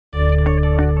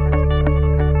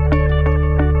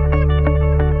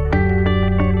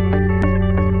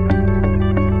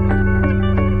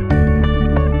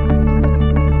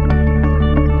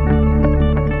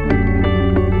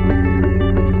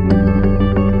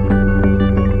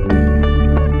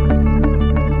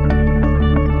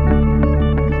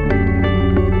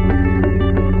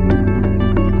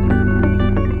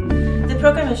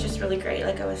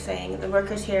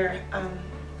here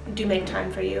do make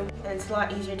time for you, and it's a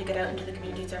lot easier to get out into the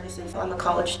community services. I'm a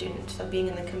college student, so being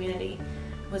in the community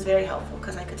was very helpful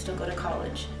because I could still go to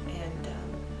college and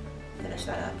finish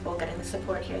that up while getting the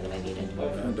support here that I needed.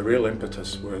 The real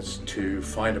impetus was to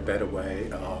find a better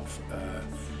way of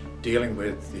dealing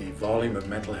with the volume of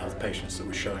mental health patients that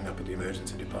were showing up at the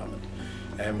emergency department.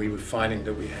 And we were finding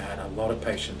that we had a lot of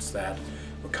patients that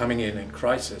were coming in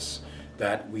crisis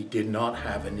that we did not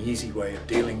have an easy way of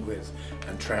dealing with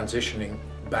and transitioning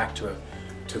back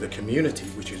to the community,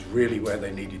 which is really where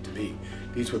they needed to be.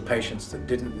 These were patients that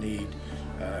didn't need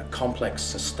complex,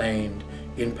 sustained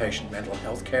inpatient mental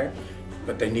health care,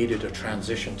 but they needed a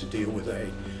transition to deal with a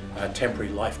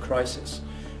temporary life crisis.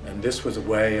 And this was a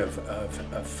way of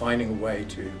finding a way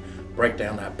to break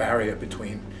down that barrier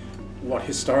between what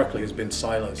historically has been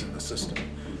silos in the system.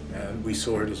 And we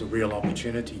saw it as a real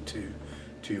opportunity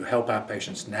to help our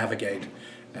patients navigate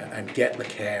and get the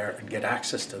care and get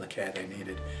access to the care they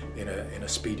needed in a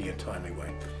speedy and timely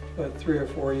way. But 3 or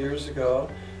 4 years ago,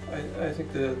 I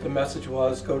think the message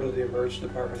was go to the emergency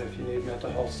department if you need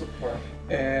mental health support.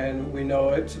 And we know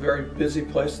it's a very busy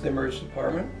place, the emergency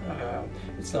department.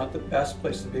 It's not the best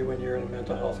place to be when you're in a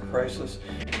mental health crisis.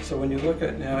 So when you look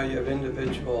at now, you have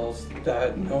individuals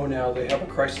that know now they have a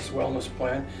crisis wellness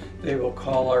plan. They will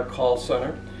call our call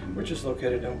center, which is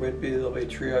located in Whitby. They'll be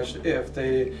triaged. If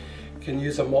they can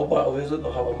use a mobile visit,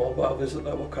 they'll have a mobile visit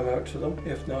that will come out to them.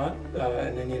 If not,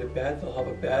 and they need a bed, they'll have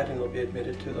a bed and they'll be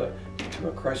admitted to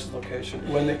a crisis location.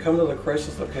 When they come to the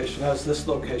crisis location, as this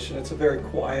location, it's a very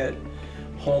quiet,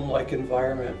 home-like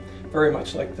environment, very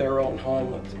much like their own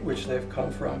home, which they've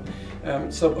come from.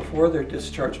 So before they're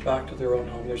discharged back to their own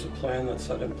home, there's a plan that's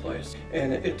set in place.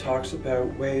 And it talks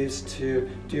about ways to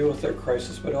deal with their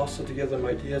crisis, but also to give them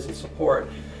ideas and support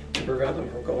to prevent them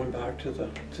from going back to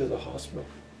the hospital.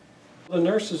 The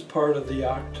nurse is part of the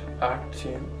ACT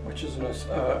team, which is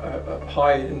a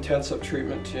high intensive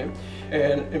treatment team.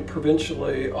 And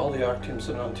provincially, all the ACT teams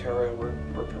in Ontario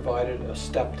were provided a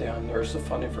step-down nurse, the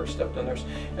funding for a step-down nurse.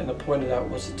 And the point of that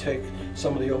was to take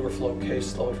some of the overflow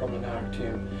caseload from an ACT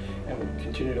team and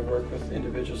continue to work with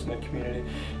individuals in the community.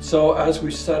 So as we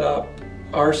set up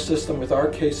our system with our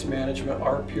case management,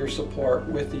 our peer support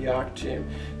with the ACT team,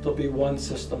 there'll be one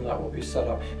system that will be set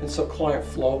up. And so client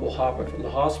flow will happen from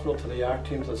the hospital to the ACT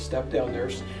team to the step-down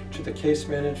nurse, to the case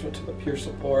management, to the peer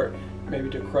support, maybe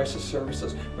to crisis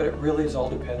services. But it really is all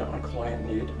dependent on client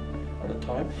need at the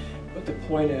time. But the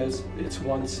point is, it's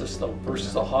one system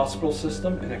versus a hospital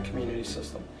system and a community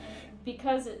system.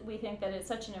 Because we think that it's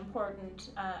such an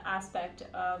important aspect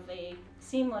of a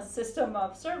seamless system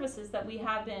of services, that we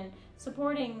have been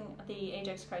supporting the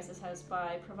Ajax Crisis House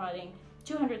by providing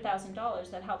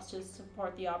 $200,000 that helps to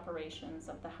support the operations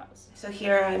of the house. So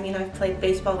here, I mean, I've played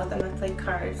baseball with them, I've played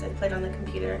cards, I've played on the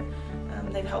computer.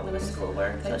 They've helped me with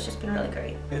schoolwork, so it's just been really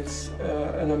great. It's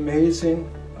an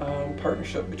amazing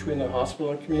partnership between the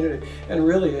hospital and community, and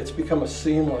really it's become a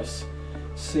seamless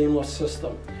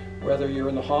system. Whether you're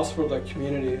in the hospital or the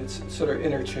community, it's sort of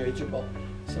interchangeable.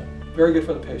 So very good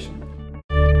for the patient.